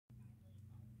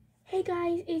Hey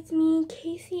guys, it's me,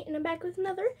 Casey, and I'm back with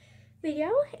another video.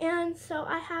 And so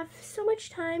I have so much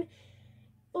time.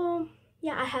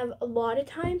 I have a lot of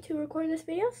time to record this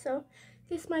video, so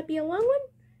this might be a long one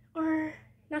or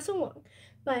not so long.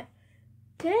 But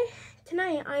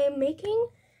tonight I am making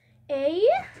a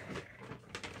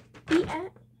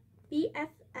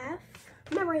BFF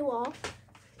memory wall,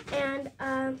 and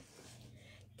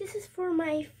this is for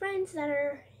my friends that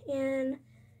are in.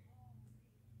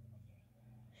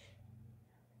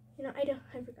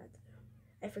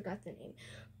 I forgot the name,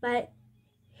 but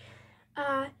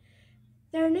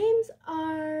their names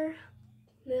are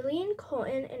Lillian,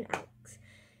 Colton, and Alex.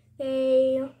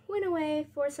 They went away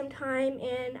for some time,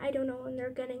 and I don't know when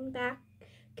they're coming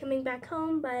back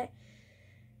home, but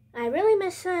I really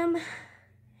miss them,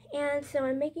 and so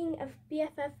I'm making a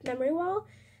BFF memory wall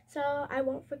so I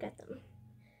won't forget them.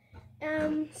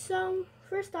 So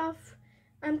first off,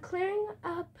 I'm clearing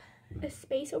up a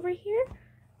space over here.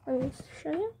 Let me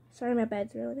show you. Sorry, my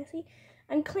bed's really messy.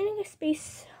 I'm cleaning a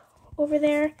space over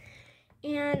there,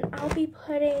 and I'll be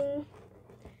putting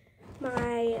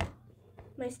my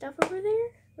stuff over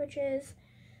there, which is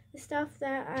the stuff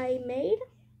that I made,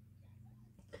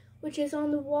 which is on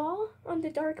the wall, on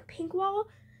the dark pink wall,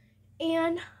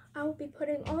 and I will be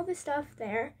putting all the stuff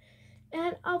there,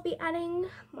 and I'll be adding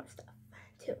more stuff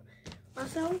too.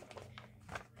 Also,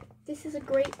 this is a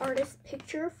great artist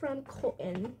picture from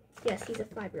Colton. Yes, he's a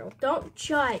 5-year-old. Don't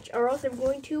judge, or else I'm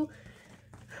going to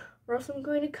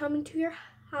come into your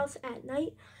house at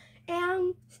night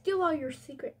and steal all your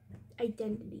secret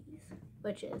identities,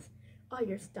 which is all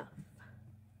your stuff.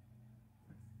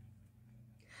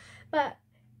 But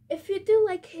if you do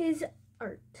like his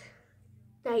art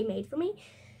that he made for me,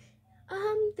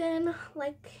 then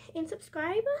like and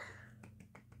subscribe.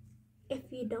 If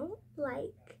you don't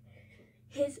like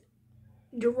his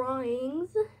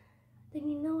drawings, then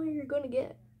you know what you're gonna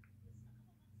get.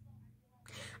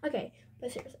 Okay, but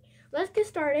seriously, let's get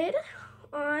started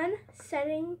on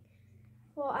setting.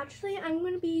 Well, actually, I'm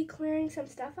gonna be clearing some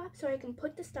stuff up so I can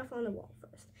put the stuff on the wall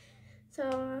first.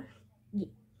 So, yeah,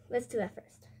 let's do that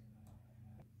first.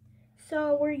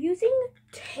 So we're using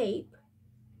tape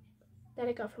that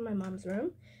I got from my mom's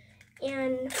room,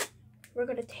 and we're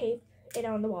gonna tape it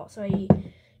on the wall so you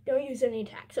don't use any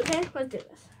tacks. Okay, let's do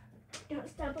this. Don't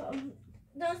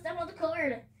step on the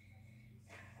cord.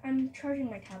 I'm charging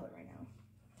my tablet right now.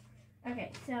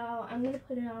 Okay, so I'm gonna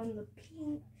put it on the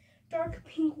dark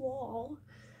pink wall,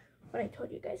 what I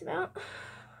told you guys about.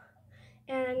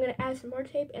 And I'm gonna add some more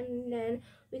tape, and then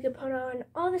we can put on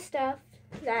all the stuff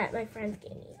that my friends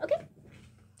gave me. Okay.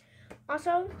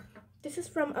 Also, this is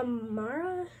from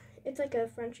Amara. It's like a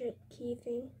friendship key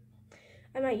thing.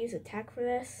 I might use a tack for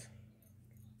this,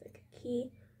 like a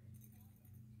key.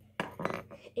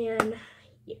 And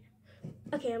yeah.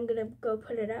 Okay, I'm gonna go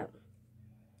put it up.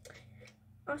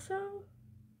 Also,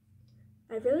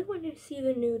 I really want to see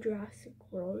the new Jurassic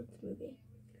World movie.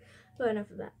 But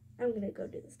enough of that. I'm gonna go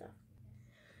do the stuff.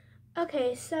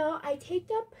 Okay, so I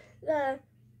taped up the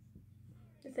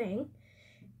thing,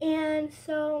 and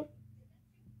so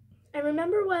I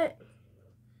remember where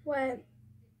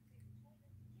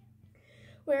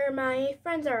my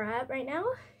friends are at right now.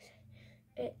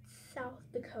 It's South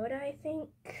Dakota, I think.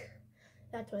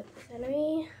 That's what they sent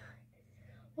me.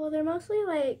 Well, they're mostly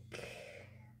like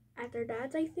at their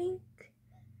dad's, I think,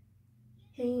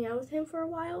 hanging out with him for a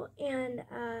while, and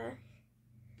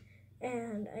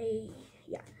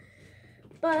yeah.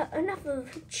 But enough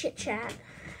of chit chat.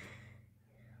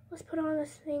 Let's put all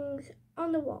these things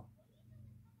on the wall.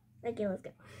 Okay, let's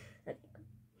go. Okay.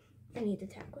 I need the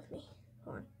tack with me.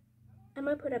 Hold on. I'm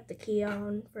gonna put up the key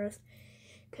on first,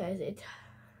 because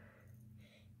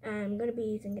I'm gonna be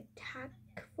using a tack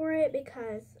for it,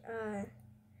 because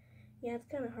yeah, it's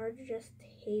kind of hard to just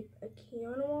tape a key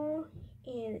on a wall,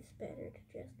 and it's better to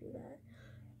just do that.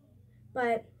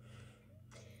 But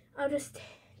I'll just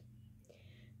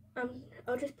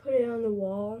put it on the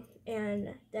wall,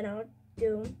 and then I'll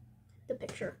do the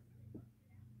picture.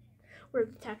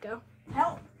 Where'd the tack go?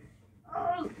 Help!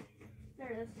 Oh,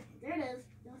 there it is. There it is.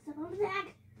 Don't step on the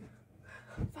tack.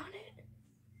 Found it.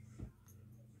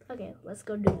 Okay, let's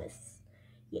go do this.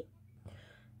 Yeah.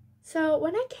 So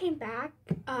when I came back,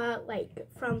 like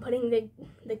from putting the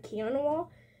key on the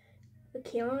wall,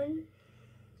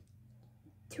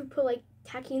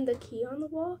 tacking the key on the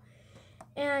wall,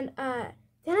 and then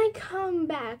I come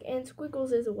back and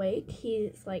Squiggles is awake.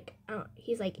 He's like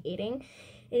eating,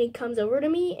 and he comes over to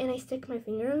me, and I stick my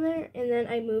finger in there, and then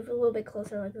I move a little bit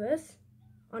closer like this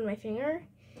on my finger.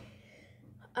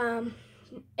 And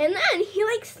then he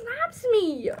like slaps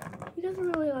me. He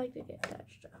doesn't really like to get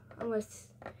touched, unless,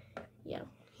 yeah,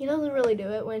 He doesn't really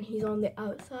do it when he's on the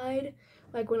outside,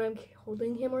 like when I'm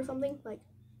holding him or something.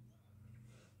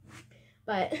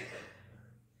 But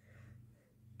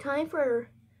time for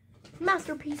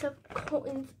masterpiece of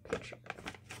Colton's picture.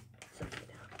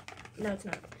 No, it's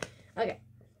not. Okay,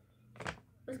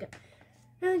 let's go.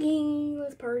 Okay,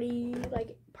 let's party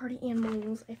like party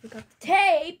animals. I forgot the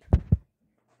tape.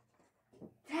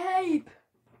 Tape.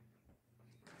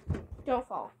 Don't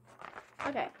fall.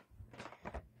 Okay.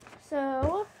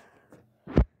 So,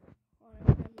 I'm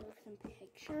gonna move some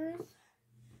pictures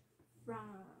from.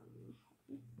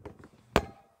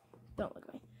 Don't look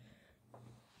at me.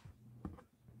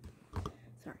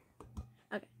 Sorry.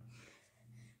 Okay.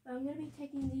 I'm gonna be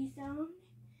taking these down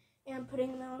and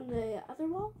putting them on the other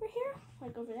wall over here,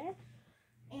 like over there.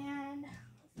 And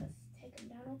let's just take them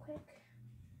down real quick.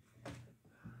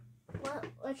 Well,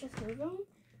 let's just move them.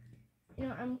 You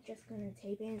know, I'm just gonna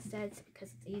tape it instead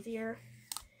because it's easier.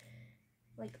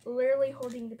 Like literally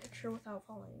holding the picture without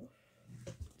falling.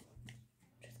 Just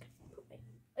gonna put it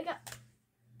like that.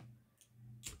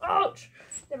 Ouch!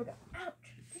 There we go.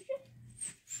 Ouch! Did you?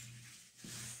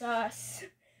 Sus.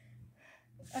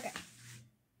 Okay.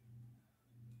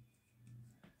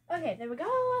 Okay, there we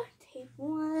go. Tape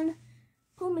one.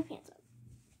 Pull my pants up.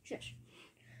 Shush.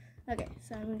 Okay,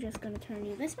 so I'm just gonna turn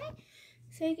you this way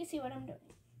so you can see what I'm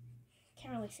doing.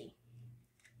 Can't really see.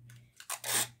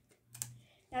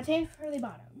 Now tape for the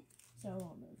bottom, so it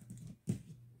won't move.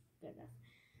 Good enough.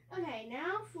 Okay,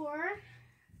 now for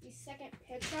the second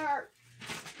picture.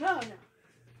 Oh no.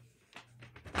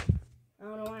 I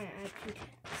don't know why I add two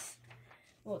tabs.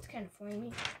 Well, it's kind of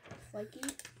flaky.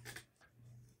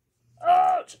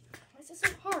 Ouch! Why is this so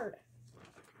hard?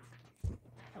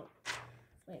 Oh,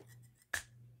 wait.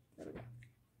 There we go.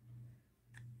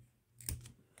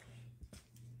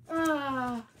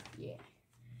 Ah, yeah.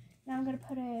 Now I'm gonna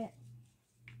put it.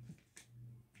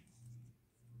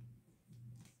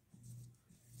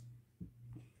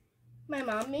 My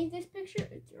mom made this picture.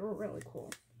 It's really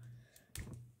cool.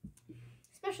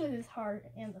 Especially this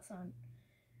heart and the sun.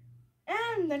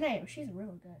 And the name. She's a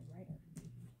really good writer.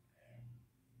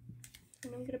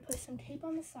 And I'm going to put some tape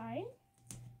on the side.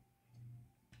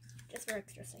 Just for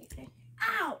extra safety.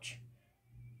 Ouch!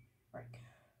 Frick.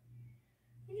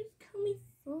 I just cut my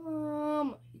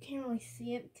thumb. You can't really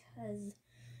see it because...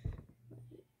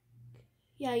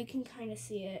 Yeah, you can kind of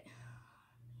see it.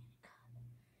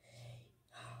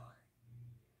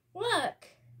 Look!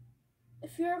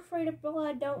 If you're afraid of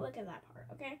blood, don't look at that part,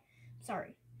 okay?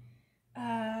 Sorry.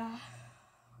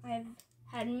 I've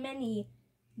had many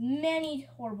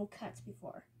horrible cuts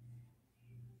before.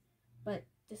 But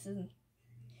this isn't...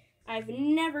 I've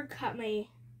never cut my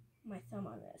thumb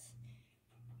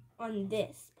on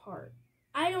this part.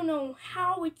 I don't know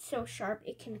how it's so sharp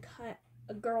it can cut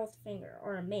a girl's finger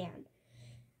or a man.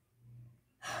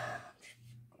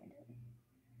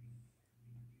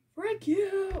 Frick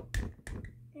you!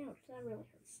 Ouch, that really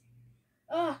hurts.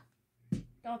 Ugh!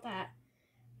 Don't that.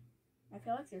 I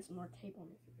feel like there's more tape on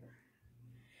my finger.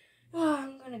 Oh,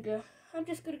 I'm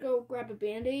just gonna go grab a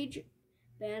band-aid,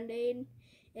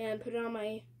 and put it on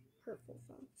my hurtful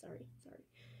thumb. Sorry.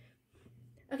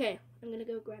 Okay, I'm gonna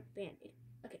go grab a band-aid.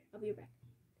 Okay, I'll be right back.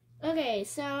 Okay,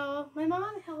 so my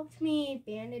mom helped me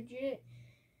bandage it.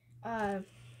 So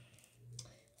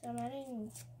I'm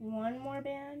adding one more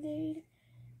band-aid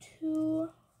to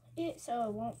it so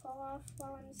it won't fall off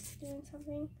while I'm doing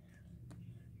something.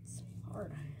 It's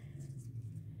hard.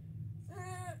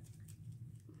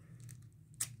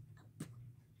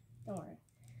 Don't worry.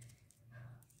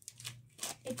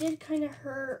 It did kind of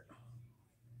hurt.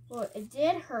 Well, it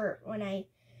did hurt when I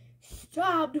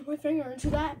stabbed my finger into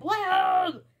that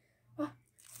blood.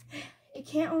 It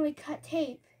can't only cut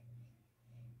tape.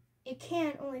 It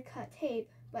can only cut tape,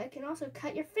 but it can also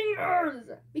cut your fingers.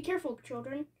 Be careful,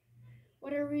 children.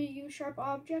 Whenever you use sharp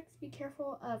objects, be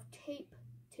careful of tape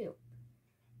too.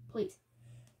 Please.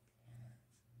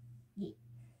 Yeah.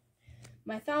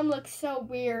 My thumb looks so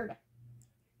weird.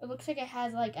 It looks like it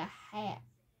has like a hat.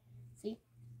 See?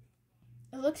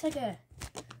 It looks like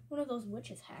one of those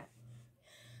witches' hat.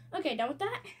 Okay, done with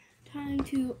that. Time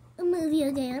to move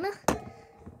you down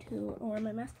to where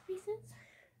my masterpiece is,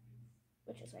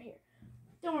 which is right here.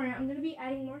 Don't worry, I'm gonna be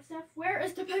adding more stuff. Where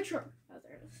is the picture? Oh,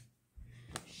 there it is.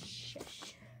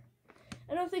 Shush.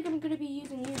 I don't think I'm gonna be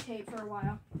using U-tape for a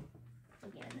while.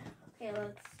 Again. Okay,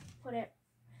 let's put it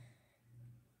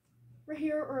right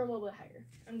here or a little bit higher.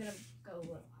 I'm gonna go a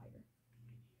little higher.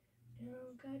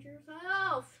 Don't cut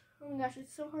yourself. Oh my gosh,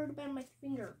 it's so hard to bend my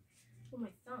finger. Oh,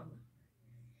 my thumb.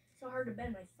 So hard to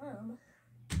bend my thumb.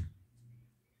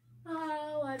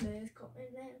 Oh, I miss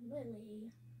Colton and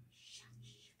Lily.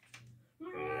 Shush.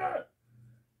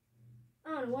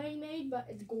 but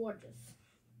it's gorgeous.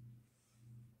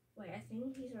 Wait, I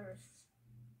think these are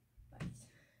spiders.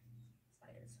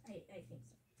 I think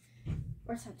so.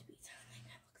 Or centipedes.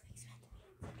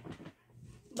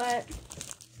 But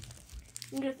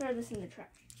I'm gonna throw this in the trash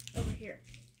over here.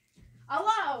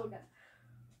 Aloud!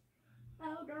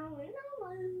 Oh, darling,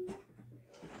 aloud.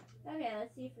 Okay,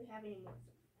 let's see if we have any more.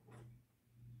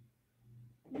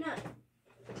 None.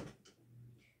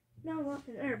 Not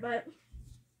nothing there, but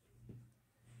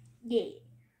yeah.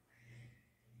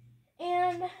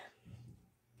 And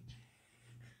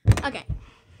okay.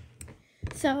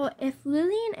 So if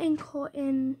Lillian and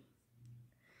Colton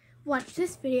watch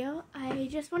this video, I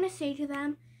just want to say to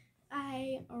them,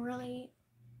 I really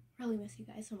miss you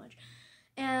guys so much.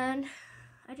 And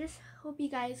I just hope you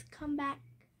guys come back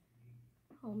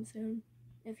home soon,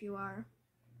 if you are.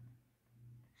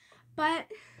 But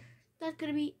that's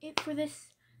gonna be it for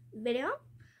this video.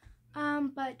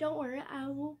 But don't worry,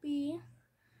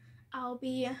 I'll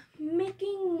be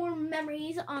making more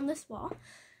memories on this wall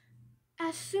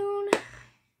as soon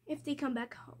if they come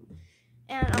back home.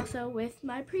 And also with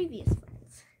my previous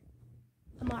friends,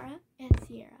 Amara and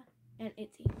Sierra and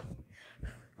Itzy,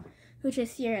 which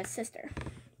is Sierra's sister.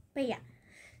 But yeah,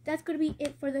 that's going to be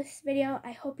it for this video.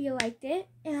 I hope you liked it,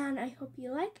 and I hope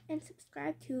you like and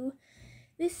subscribe to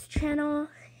this channel.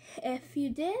 If you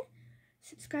did,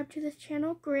 subscribe to this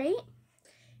channel, great.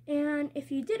 And if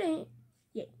you didn't,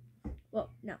 yay.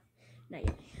 Well, no, not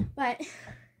yet. But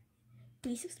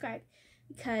please subscribe,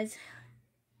 because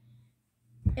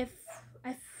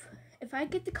if I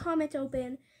get the comments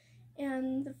open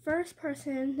and the first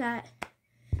person that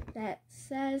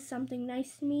says something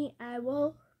nice to me, I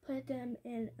will put them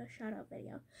in a shout out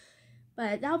video.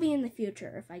 But that'll be in the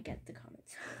future if I get the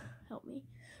comments. Help me.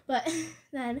 But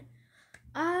then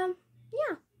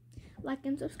yeah, like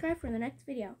and subscribe for the next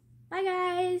video. Bye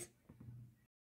guys.